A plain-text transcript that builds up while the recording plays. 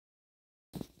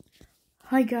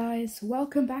Hi guys,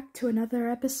 welcome back to another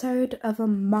episode of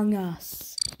Among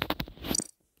Us.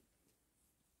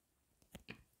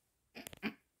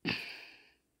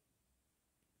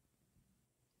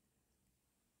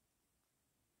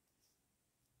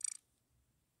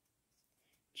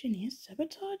 Engineer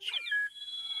sabotage?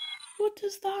 What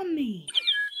does that mean?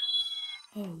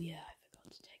 Oh yeah, I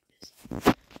forgot to take this.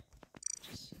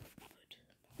 Just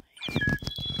put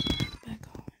my back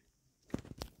on.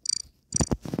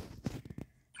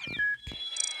 Okay,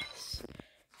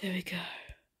 there we go.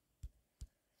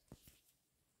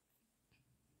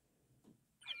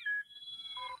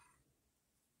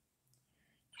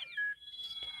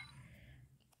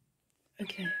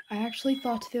 Okay, I actually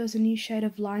thought there was a new shade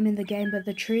of lime in the game, but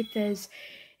the truth is,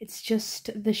 it's just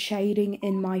the shading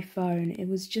in my phone. It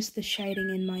was just the shading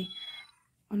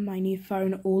on my new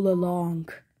phone all along.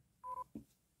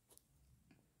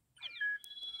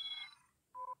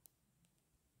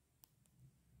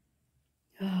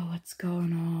 Oh, what's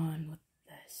going on with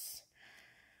this?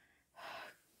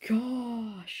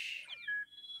 Gosh.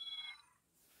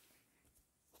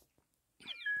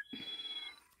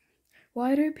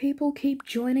 Why do people keep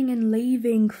joining and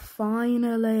leaving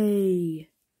finally?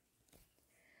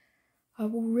 I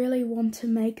will really want to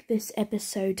make this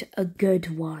episode a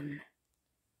good one.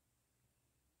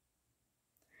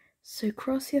 So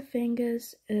cross your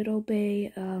fingers, it'll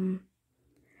be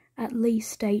at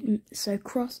least 8,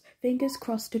 fingers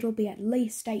crossed it'll be at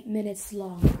least 8 minutes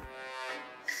long.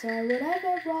 So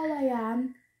whatever role I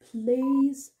am,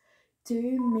 please do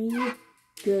me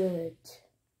good.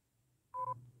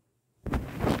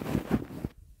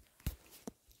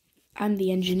 I'm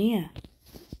the engineer.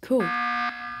 Cool.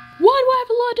 Why do I have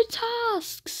a lot of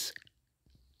tasks?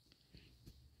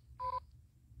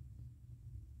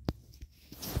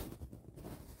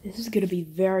 This is going to be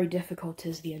very difficult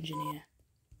as the engineer.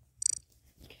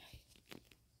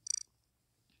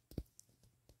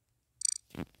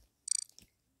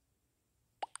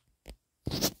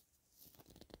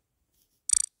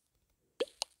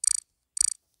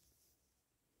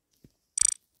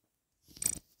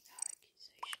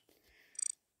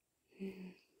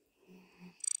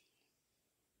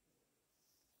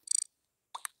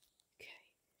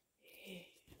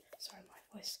 Sorry,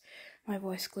 my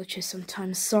voice glitches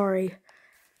sometimes. Sorry.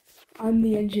 I'm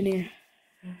the engineer.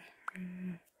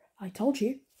 I told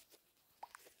you.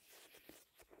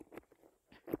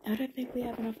 I don't think we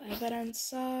have enough evidence,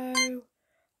 so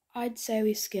I'd say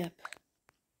we skip.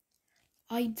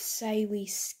 I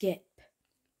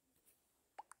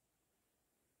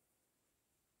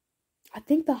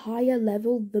think the higher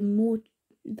level,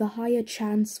 the higher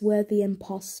chance we're the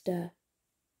imposter.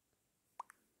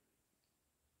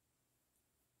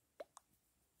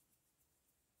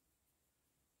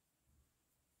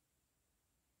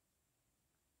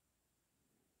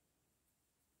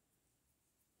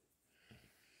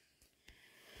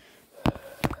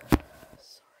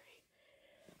 Sorry.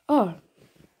 Oh,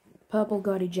 Purple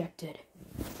got ejected.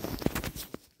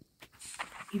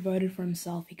 He voted for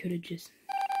himself. He could have just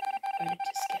voted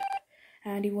to skip.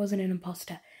 And he wasn't an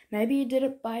imposter. Maybe he did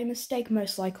it by mistake,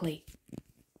 most likely.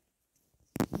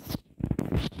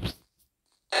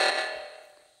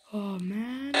 Oh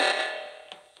man.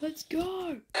 Let's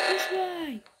go! This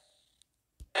way!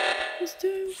 Let's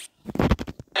do.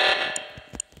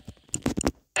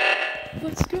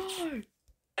 Let's go!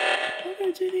 I'm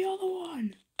gonna do the other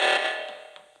one!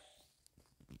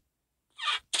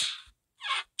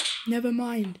 Never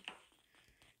mind.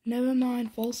 Never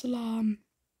mind, false alarm.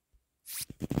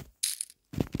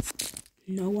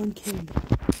 No one killed me.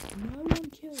 No one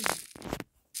killed me.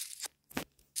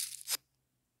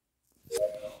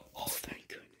 Oh, thank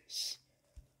goodness.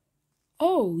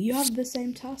 Oh, you have the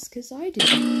same task as I do.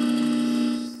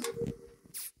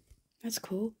 That's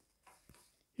cool.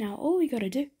 Now all we gotta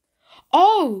do...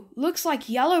 Oh, looks like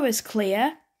yellow is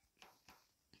clear.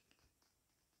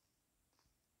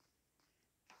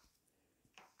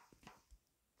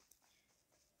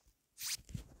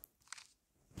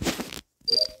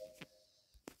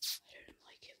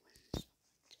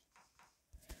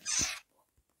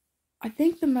 I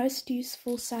think the most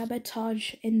useful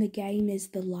sabotage in the game is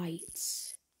the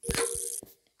lights.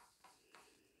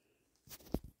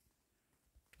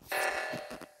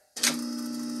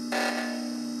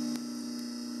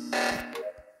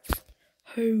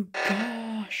 Oh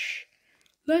gosh.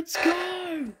 Let's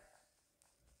go!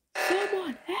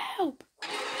 Someone help!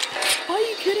 Are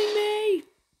you kidding me?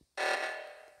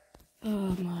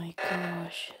 Oh my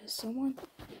gosh. Someone...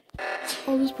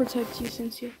 I'll just protect you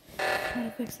since you're trying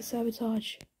to fix the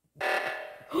sabotage.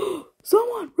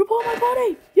 Someone! Report my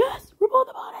body! Yes! Report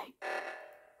the body!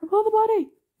 Report the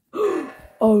body!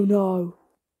 Oh no.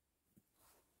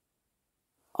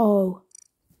 Oh.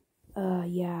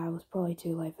 Yeah, I was probably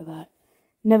too late for that.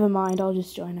 Never mind, I'll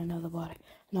just join another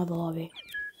lobby.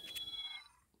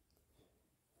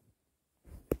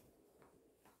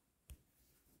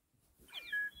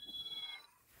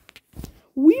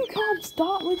 We can't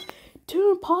start with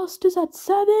 2 imposters at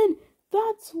 7.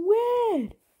 That's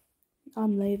weird.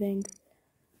 I'm leaving,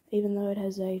 even though it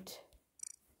has 8.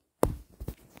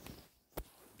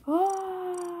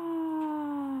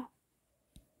 Ah!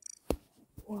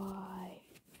 Why?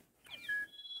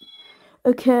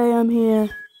 Okay, I'm here.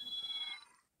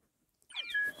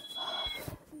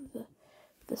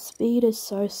 The speed is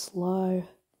so slow.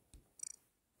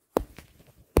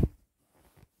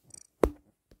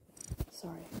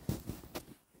 Sorry.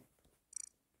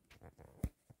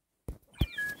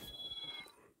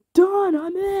 Done,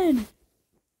 I'm in!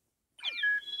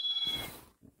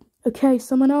 Okay,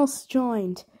 someone else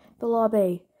joined the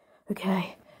lobby.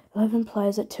 Okay, 11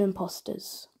 players at 2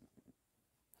 imposters.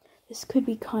 This could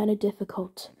be kind of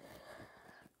difficult.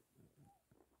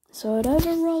 So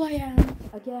whatever role I am,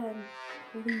 again,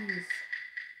 please,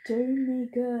 do me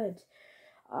good.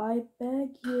 I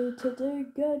beg you to do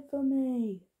good for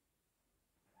me.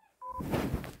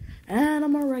 And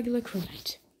I'm a regular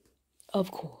crewmate.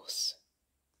 Of course.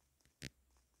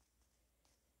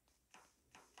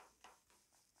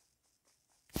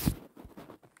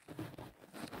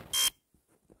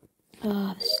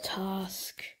 This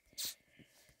task.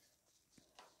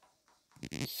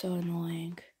 So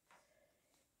annoying.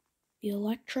 The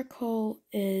electrical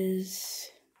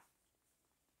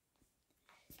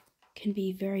can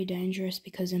be very dangerous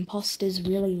because imposters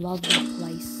really love that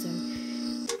place, so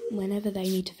whenever they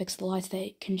need to fix the lights,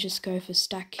 they can just go for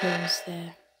stack kills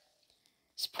there.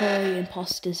 It's probably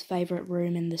imposter's favourite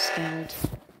room in this guild.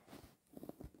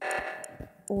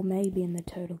 Or maybe in the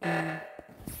total game.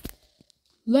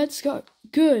 Let's go.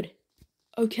 Good.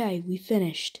 Okay, we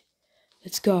finished.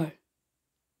 Let's go. I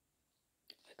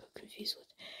got confused with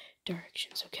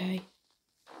directions, okay?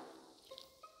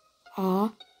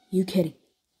 Are you kidding?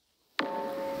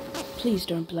 Please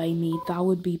don't blame me. That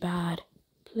would be bad.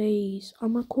 Please.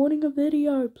 I'm recording a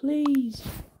video. Please.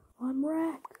 I'm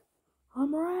wreck.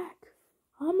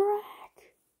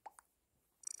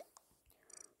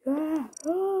 Yeah.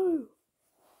 Oh.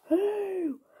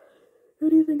 Who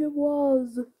do you think it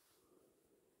was?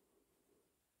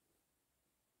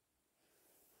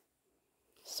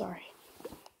 Sorry.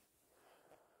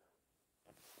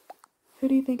 Who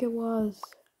do you think it was?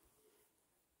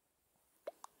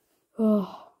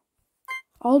 Oh.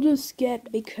 I'll just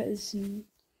skip because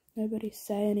nobody's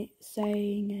saying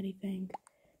anything.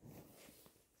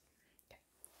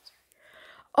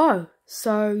 Oh,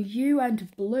 so you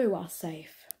and Blue are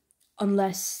safe.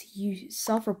 Unless you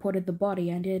self-reported the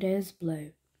body and it is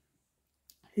Blue.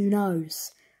 Who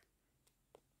knows?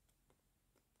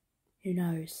 Who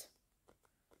knows?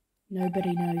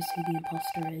 Nobody knows who the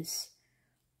imposter is.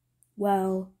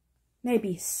 Well,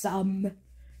 maybe some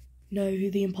know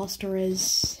who the imposter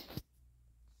is.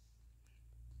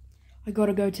 I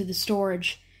gotta go to the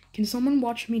storage. Can someone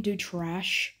watch me do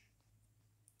trash?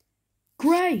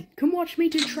 Gray, come watch me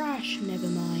do trash. Never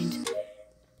mind.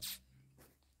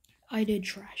 I did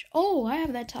trash. Oh, I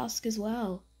have that task as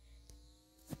well.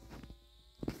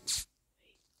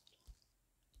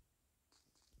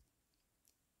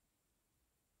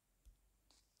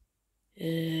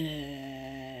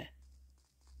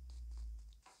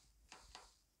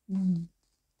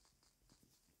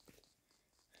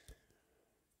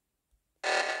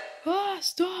 Ah,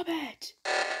 stop it!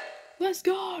 Let's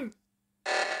go!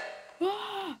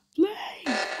 Ah, please!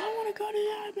 I want to go to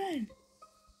the admin!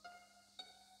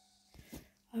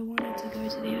 I wanted to go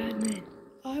to the admin.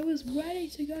 I was ready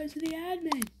to go to the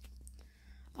admin.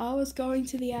 I was going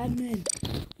to the admin.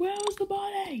 Where was the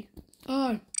body?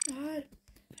 Oh, who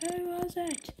was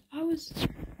it? I was...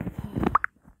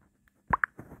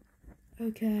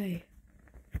 Okay.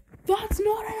 That's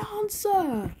not an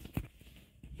answer!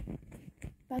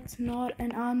 That's not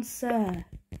an answer.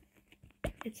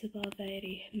 It's above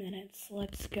 80 minutes.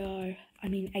 Let's go. I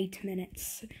mean 8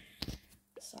 minutes.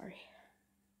 Sorry.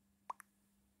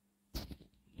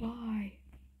 Why?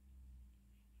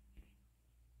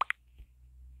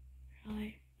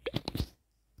 Really?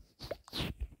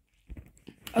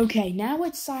 Okay, now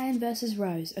it's Cyan versus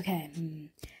Rose. Okay.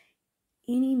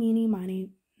 Eeny, meeny,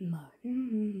 miny, mo.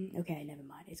 Okay, never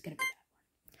mind. It's gonna be that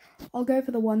one. I'll go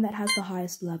for the one that has the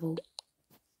highest level.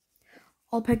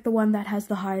 I'll pick the one that has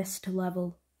the highest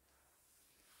level.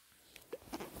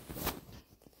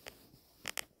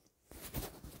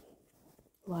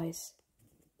 Lies.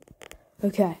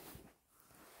 Okay.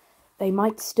 they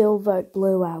might still vote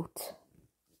blue out.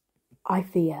 I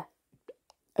fear.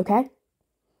 Okay?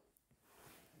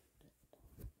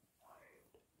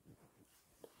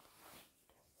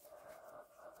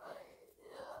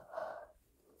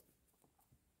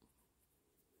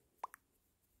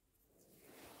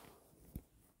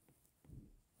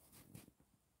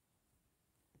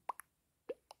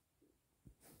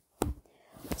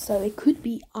 So it could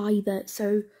be either,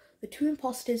 so the two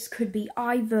imposters could be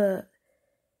either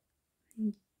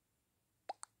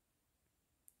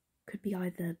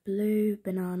blue,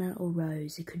 banana, or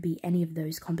rose. It could be any of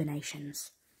those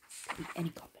combinations. It could be any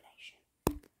combination.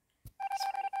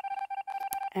 Sorry.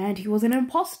 And he was an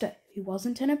imposter. He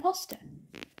wasn't an imposter.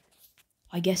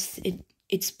 I guess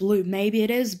it's blue. Maybe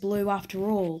it is blue after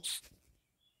all.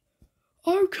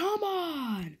 Oh, come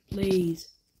on! Please.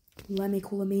 Let me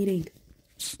call a meeting.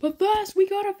 But first, we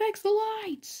gotta fix the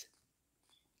lights!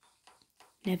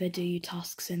 Never do your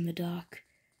tasks in the dark.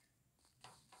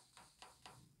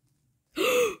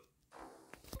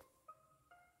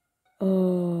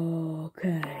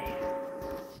 Okay.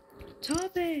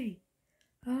 Toffee!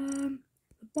 The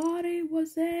body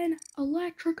was in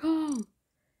electrical.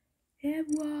 It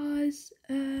was,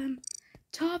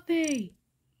 Toffee.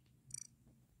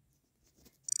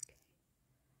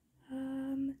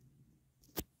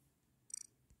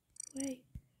 Wait.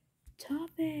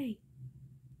 Toffee.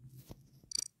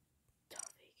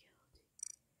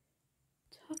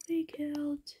 Toffee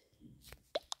killed.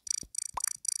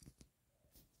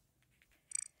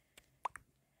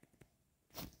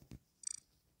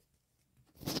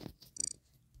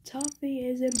 Toffee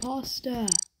is imposter.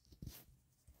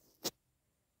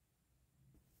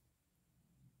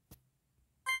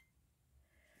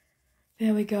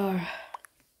 There we go.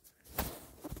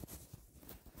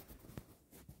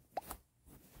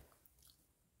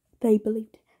 They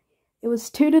believed. It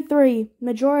was 2-3.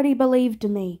 Majority believed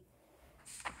me.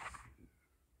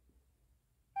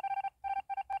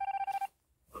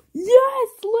 Yes,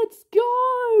 let's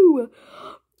go!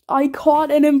 I caught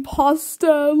an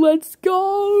imposter. Let's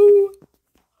go!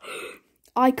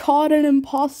 I caught an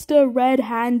imposter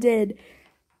red-handed.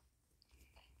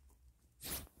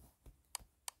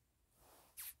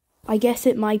 I guess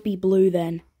it might be blue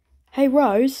then. Hey,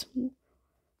 Rose.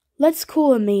 Let's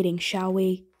call a meeting, shall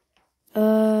we?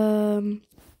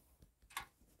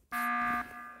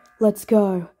 Let's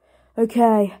go.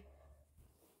 Okay.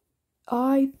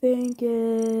 I think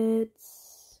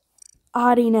it's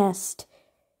Randomness.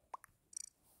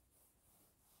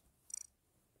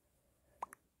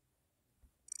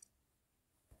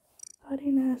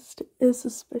 Randomness is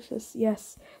suspicious.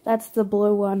 Yes, that's the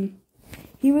blue one.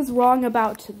 He was wrong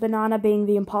about banana being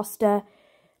the imposter,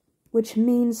 which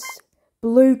means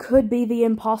blue could be the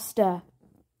imposter.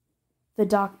 The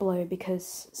dark blue,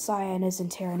 because cyan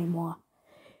isn't here anymore.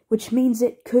 Which means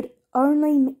it could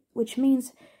only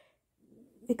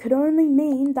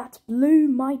mean that blue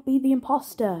might be the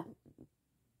imposter.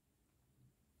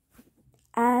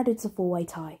 And it's a 4-way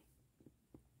tie.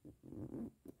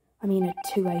 I mean a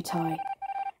 2-way tie.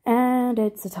 And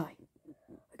it's a tie.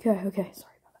 Okay,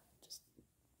 sorry about that.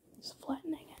 Just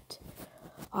flattening it.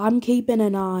 I'm keeping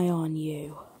an eye on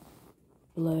you,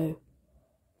 blue.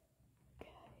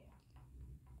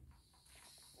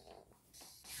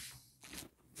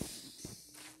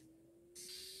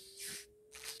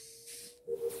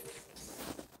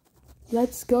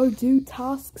 Let's go do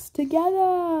tasks together.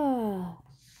 I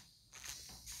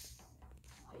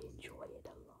enjoy it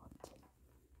a lot.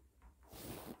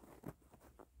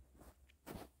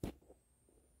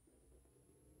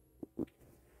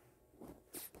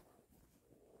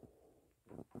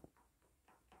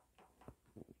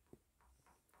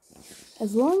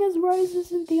 As long as Rose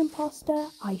isn't the imposter,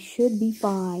 I should be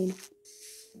fine.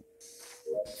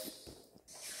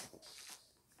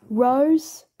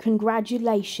 Rose,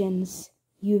 congratulations.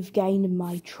 You've gained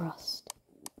my trust.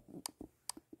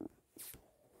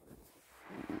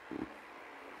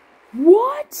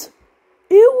 What?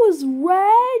 It was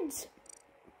red?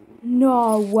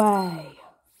 No way.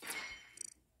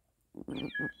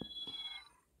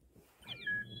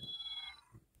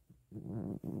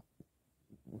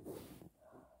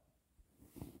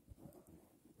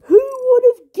 Who would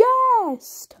have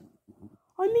guessed?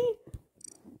 I mean,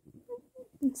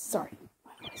 sorry,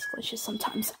 my voice glitches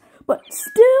sometimes, but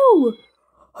still,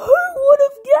 who would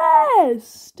have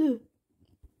guessed?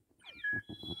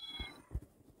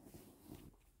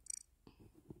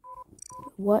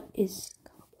 What is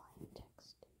colorblind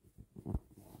text?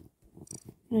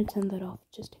 I'm going to turn that off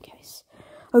just in case.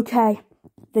 Okay,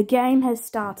 the game has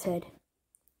started.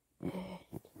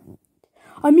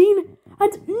 I mean,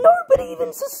 and nobody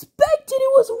even suspected looked and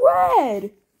it was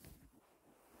red!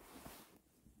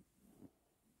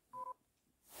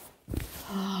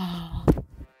 Oh my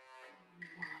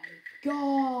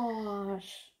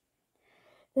gosh.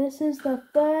 This is the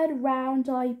third round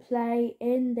I play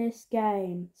in this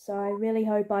game, so I really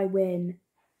hope I win.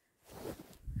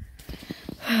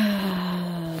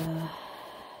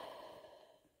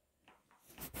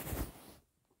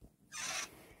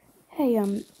 Hey,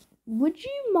 would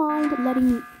you mind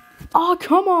letting me... Oh,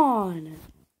 come on!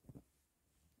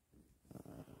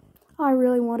 I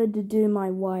really wanted to do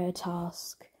my wire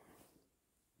task.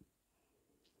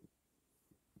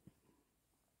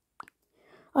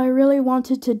 I really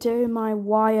wanted to do my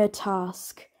wire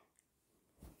task.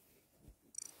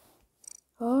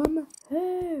 Who?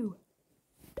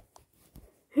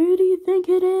 Who do you think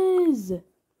it is?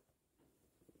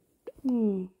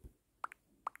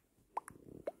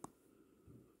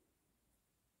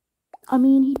 I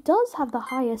mean, he does have the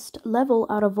highest level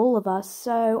out of all of us,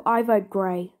 so I vote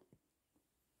grey.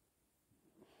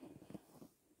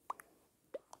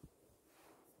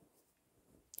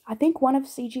 I think one of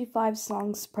CG5's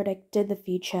songs predicted the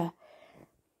future.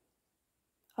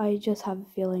 I just have a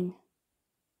feeling.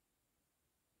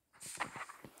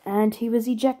 And he was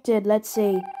ejected, let's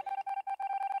see.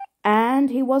 And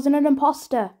he wasn't an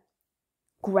imposter.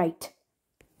 Great.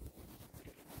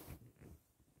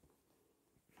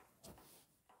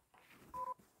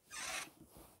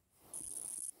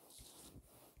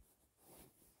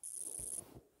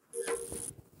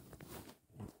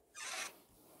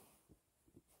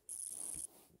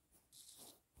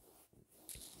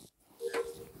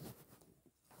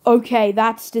 Okay,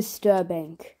 that's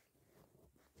disturbing.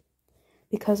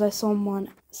 Because I saw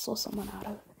someone out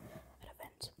of an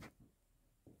event.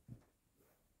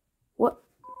 What?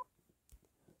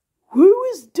 Who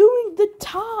is doing the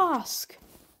task?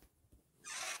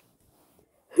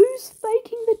 Who's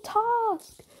faking the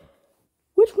task?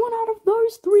 Which one out of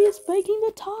those three is faking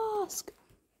the task?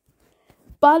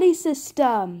 Buddy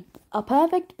system. A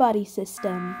perfect buddy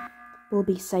system. We'll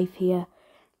be safe here.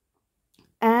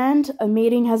 And a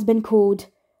meeting has been called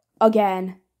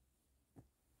again.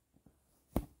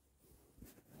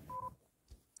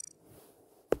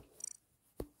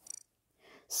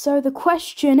 So the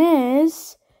question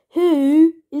is,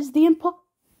 who is the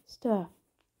imposter?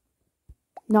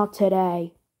 Not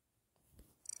today.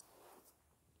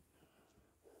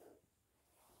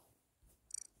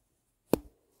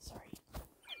 Sorry.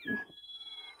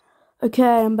 Okay,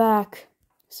 I'm back.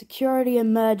 Security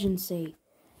emergency.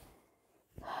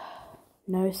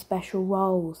 No special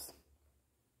roles.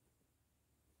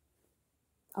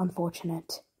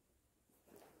 Unfortunate.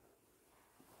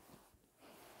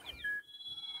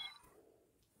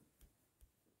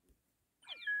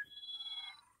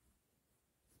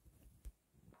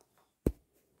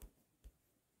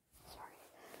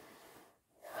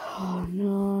 Oh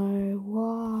no,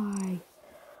 why?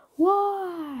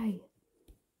 Why?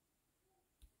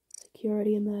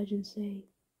 Security emergency.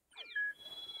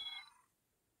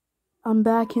 I'm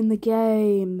back in the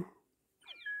game.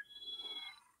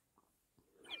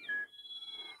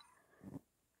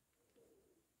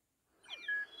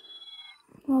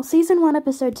 Well, Season 1,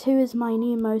 Episode 2 is my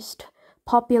new most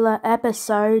popular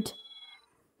episode.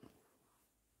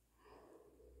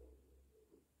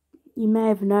 You may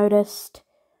have noticed,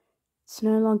 it's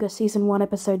no longer Season 1,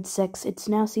 Episode 6, it's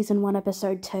now Season 1,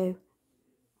 Episode 2.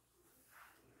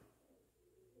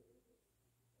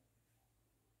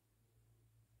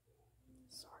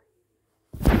 Sorry.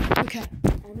 Okay,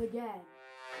 and again,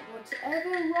 whatever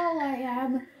role I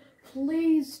am,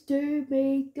 please do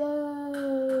me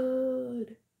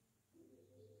good.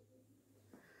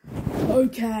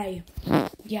 Okay,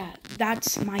 yeah,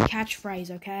 that's my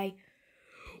catchphrase, okay?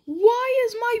 Why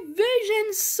is my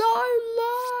vision so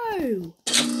low?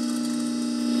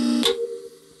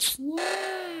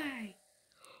 Why?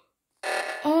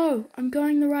 Oh, I'm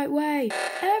going the right way.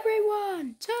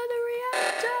 Everyone, to the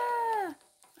reactor!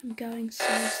 I'm going so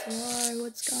slow.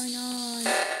 What's going on?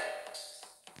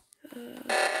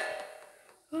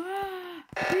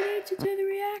 We need to do the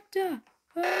reactor.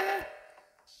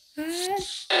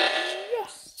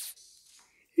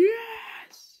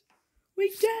 Yes! We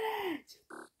did it!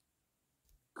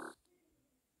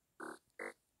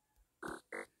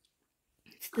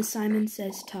 It's the Simon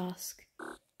Says task.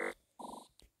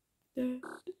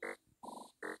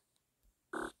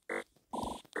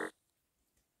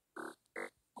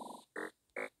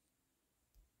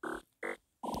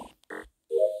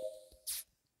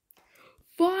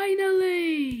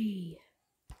 Finally!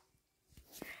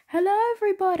 Hello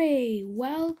everybody!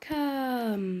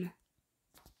 Welcome!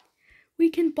 We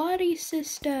can buddy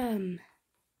system.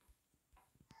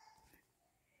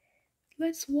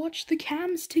 Let's watch the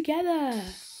cams together.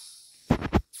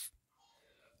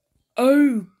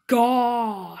 Oh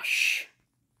gosh.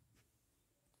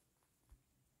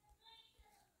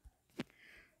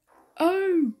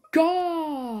 Oh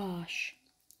gosh.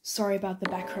 Sorry about the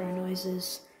background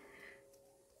noises.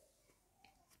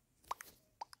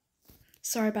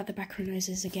 Sorry about the background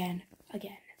noises again. Sorry about the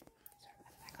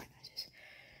background noises.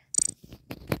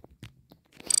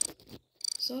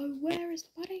 So where is the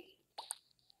buddy?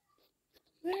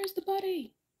 Where is the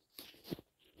buddy?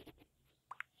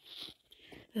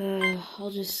 I'll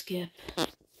just skip.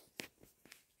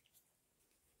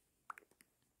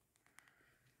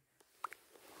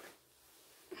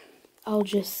 I'll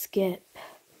just skip.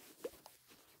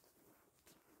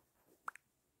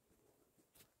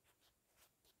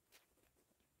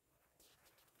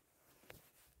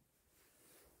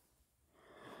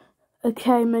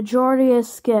 Okay, majority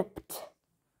is skipped.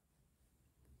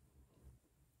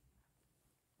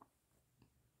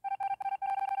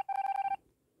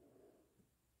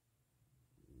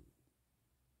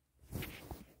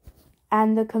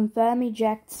 And the confirm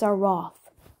ejects are off.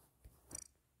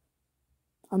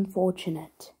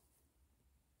 Unfortunate.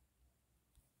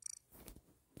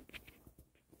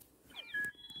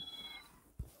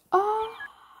 Ah!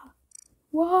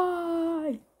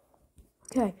 Why?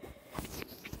 Okay.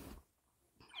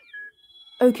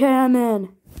 Okay, I'm in.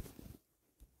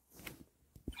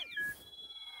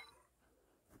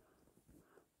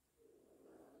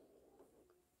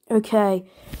 Okay.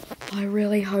 I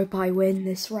really hope I win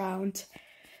this round.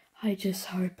 I just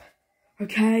hope.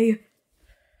 Okay?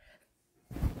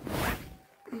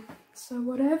 So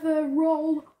whatever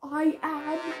role I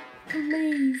am,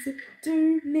 please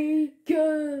do me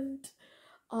good.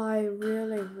 I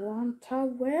really want to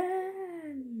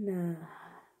win.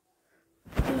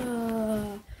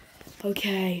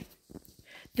 Okay.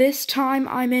 This time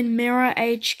I'm in Mirror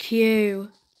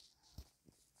HQ.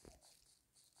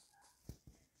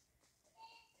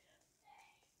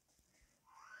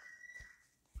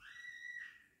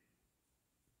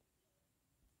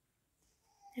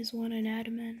 There's one in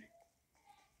admin.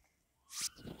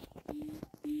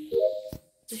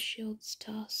 The Shield's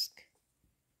Tusk.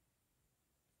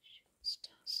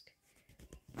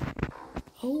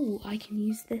 Oh, I can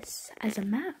use this as a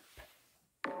map.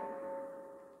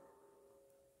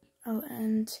 Oh,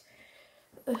 and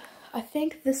I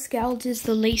think the Skeld is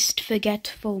the least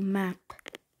forgetful map.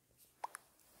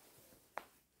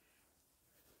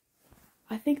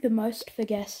 I think the most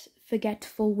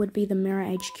forgetful would be the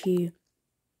Mirror HQ.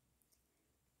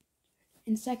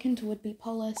 In second would be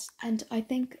Polis, and I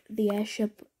think the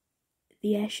airship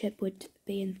would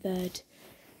be in third.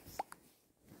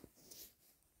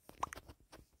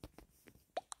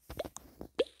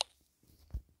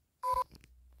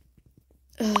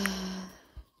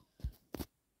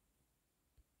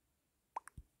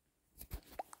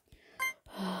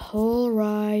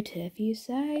 Alright, if you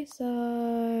say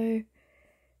so.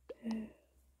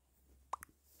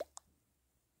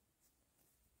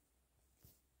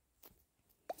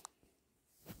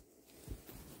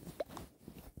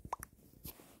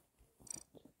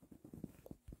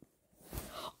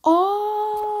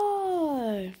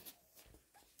 Oh,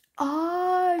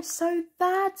 so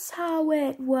that's how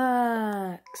it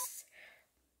works.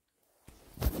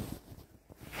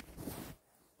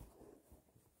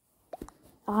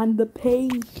 I'm the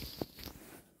pink.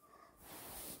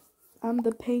 I'm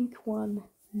the pink one.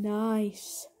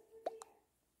 Nice.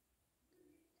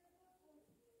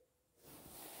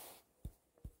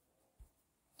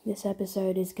 This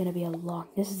episode is going to be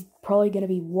this is probably going to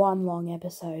be one long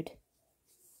episode.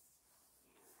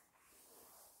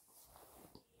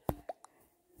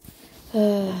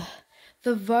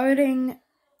 The voting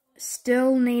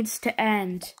still needs to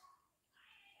end.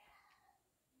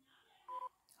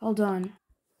 Hold on.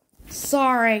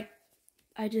 Sorry.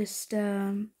 I just,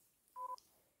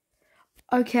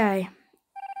 okay.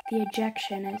 The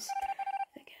ejection is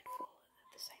forgetful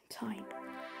at the same time.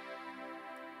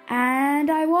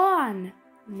 And I won!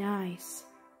 Nice.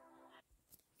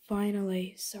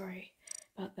 Finally. Sorry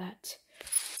about that.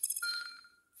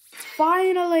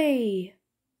 Finally!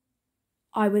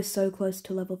 I was so close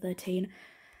to level 13.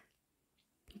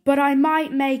 But I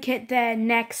might make it there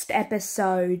next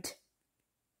episode.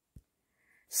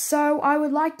 So I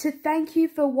would like to thank you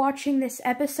for watching this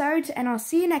episode, and I'll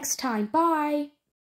see you next time. Bye!